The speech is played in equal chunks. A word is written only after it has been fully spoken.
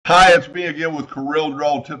Hi, it's me again with Corel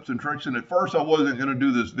Draw Tips and Tricks. And at first, I wasn't going to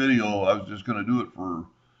do this video. I was just going to do it for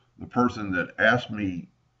the person that asked me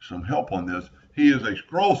some help on this. He is a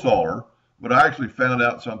scroll sawer, but I actually found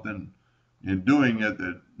out something in doing it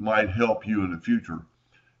that might help you in the future.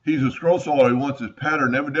 He's a scroll sawer. He wants his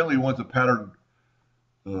pattern. Evidently, he wants a pattern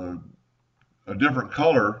uh, a different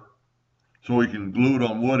color so he can glue it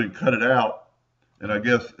on wood and cut it out. And I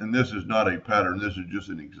guess, and this is not a pattern. This is just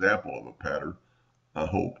an example of a pattern, I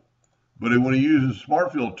hope. But when he uses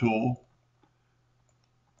Smart Fill tool,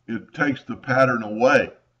 it takes the pattern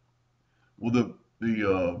away. Well,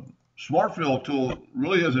 the Smart Fill tool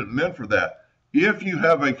really isn't meant for that. If you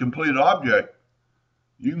have a completed object,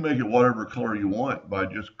 you can make it whatever color you want by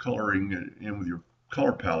just coloring it in with your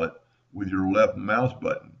color palette with your left mouse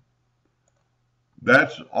button.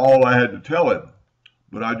 That's all I had to tell him.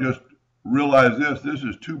 But I just realized this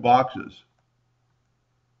is two boxes.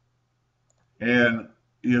 And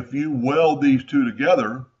if you weld these two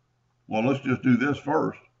together, well, let's just do this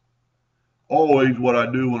first. Always what I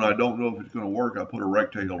do when I don't know if it's going to work, I put a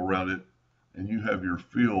rectangle around it, and you have your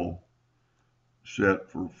fill set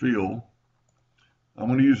for fill. I'm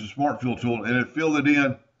going to use the Smart Fill tool, and it filled it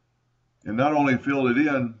in, and not only filled it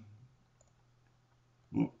in,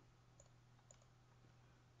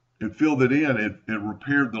 it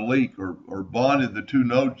repaired the leak or bonded the two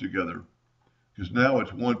nodes together, because now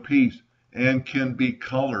it's one piece and can be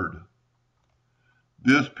colored.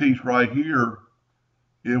 This piece right here,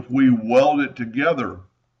 if we weld it together,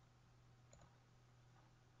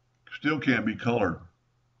 still can't be colored.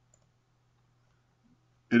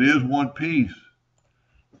 It is one piece,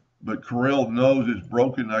 but Corel knows it's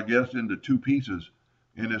broken, I guess, into two pieces,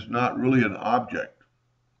 and it's not really an object,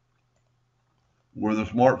 where the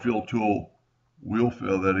Smart Fill tool will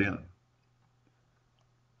fill that in.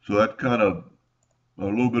 So that's kind of a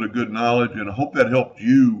little bit of good knowledge, and I hope that helped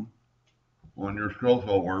you on your scroll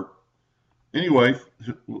saw work. Anyway,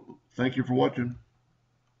 thank you for watching.